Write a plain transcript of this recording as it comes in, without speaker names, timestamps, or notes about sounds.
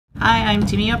Hi, I'm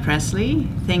Timea Presley.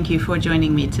 Thank you for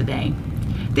joining me today.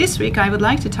 This week I would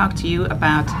like to talk to you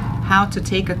about how to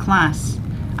take a class.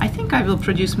 I think I will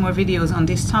produce more videos on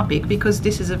this topic because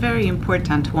this is a very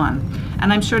important one.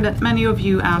 And I'm sure that many of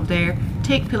you out there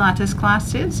take Pilates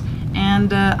classes,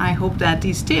 and I hope that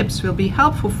these tips will be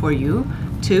helpful for you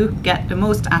to get the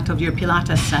most out of your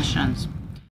Pilates sessions.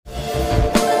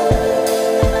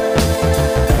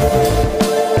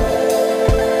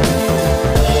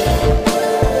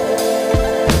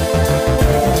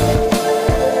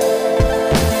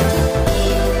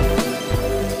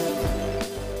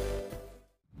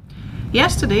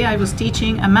 Yesterday I was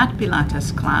teaching a mat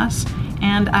Pilates class,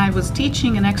 and I was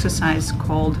teaching an exercise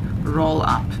called roll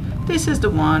up. This is the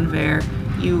one where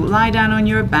you lie down on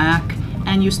your back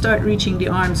and you start reaching the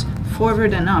arms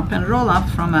forward and up and roll up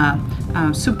from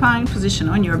a supine position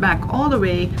on your back all the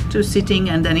way to sitting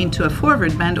and then into a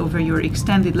forward bend over your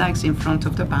extended legs in front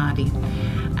of the body.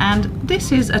 And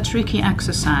this is a tricky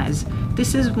exercise.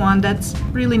 This is one that's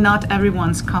really not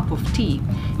everyone's cup of tea.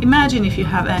 Imagine if you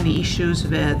have any issues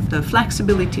with the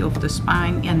flexibility of the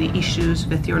spine, any issues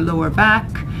with your lower back,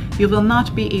 you will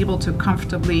not be able to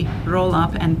comfortably roll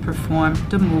up and perform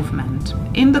the movement.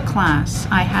 In the class,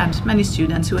 I had many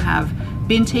students who have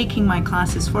been taking my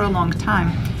classes for a long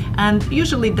time, and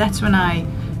usually that's when I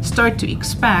start to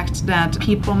expect that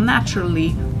people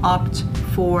naturally opt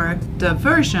for the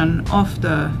version of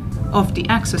the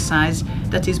exercise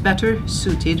that is better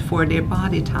suited for their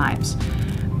body types.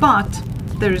 But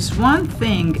there is one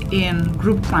thing in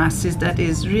group classes that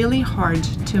is really hard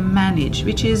to manage,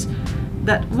 which is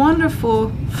that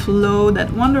wonderful flow,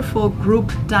 that wonderful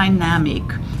group dynamic.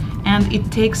 And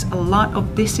it takes a lot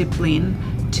of discipline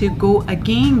to go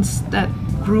against that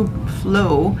group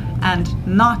flow and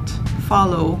not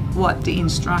follow what the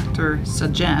instructor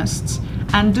suggests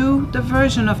and do the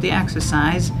version of the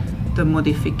exercise, the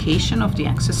modification of the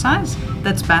exercise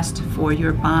that's best for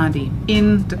your body.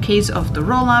 In the case of the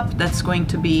roll-up, that's going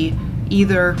to be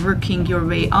either working your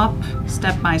way up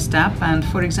step by step and,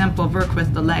 for example, work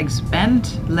with the legs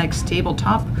bent, legs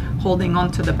tabletop, holding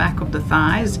onto the back of the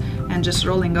thighs and just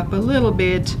rolling up a little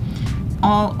bit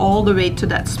all the way to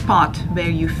that spot where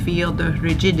you feel the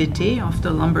rigidity of the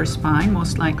lumbar spine,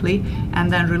 most likely,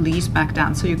 and then release back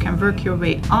down. So you can work your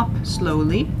way up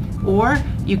slowly, or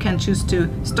you can choose to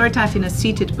start out in a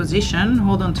seated position,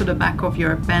 hold on to the back of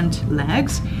your bent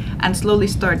legs, and slowly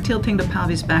start tilting the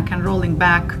pelvis back and rolling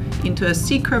back into a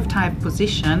C-curve type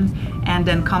position, and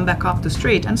then come back up the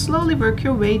straight and slowly work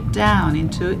your way down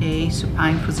into a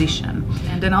supine position.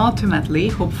 And then ultimately,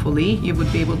 hopefully, you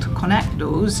would be able to connect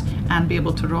those and be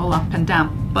able to roll up and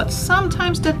down. But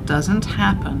sometimes that doesn't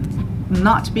happen.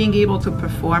 Not being able to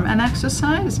perform an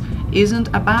exercise isn't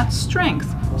about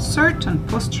strength. Certain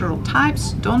postural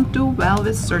types don't do well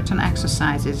with certain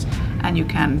exercises, and you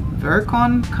can work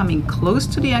on coming close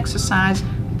to the exercise.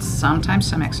 Sometimes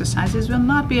some exercises will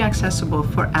not be accessible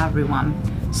for everyone.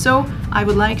 So I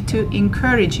would like to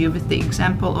encourage you with the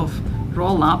example of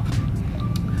roll up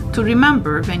to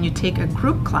remember when you take a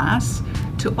group class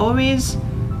to always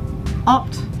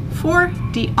opt for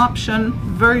the option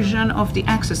version of the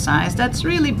exercise that's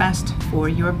really best for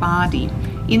your body,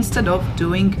 instead of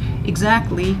doing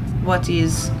exactly what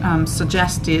is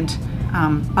suggested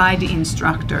by the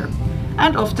instructor.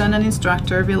 And often an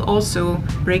instructor will also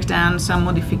break down some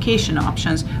modification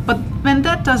options. But when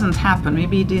that doesn't happen,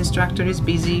 maybe the instructor is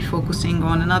busy focusing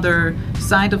on another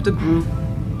side of the group,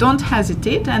 don't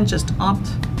hesitate and just opt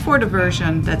for the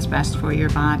version that's best for your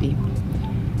body.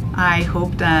 I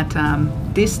hope that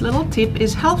this little tip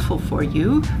is helpful for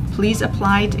you. Please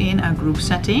apply it in a group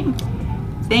setting.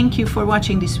 Thank you for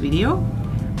watching this video.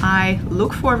 I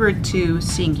look forward to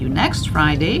seeing you next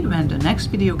Friday when the next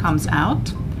video comes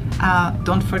out.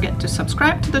 Don't forget to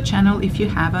subscribe to the channel if you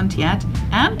haven't yet,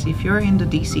 and if you're in the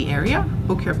DC area,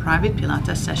 book your private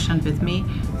Pilates session with me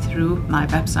through my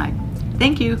website.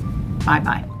 Thank you.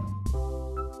 Bye-bye.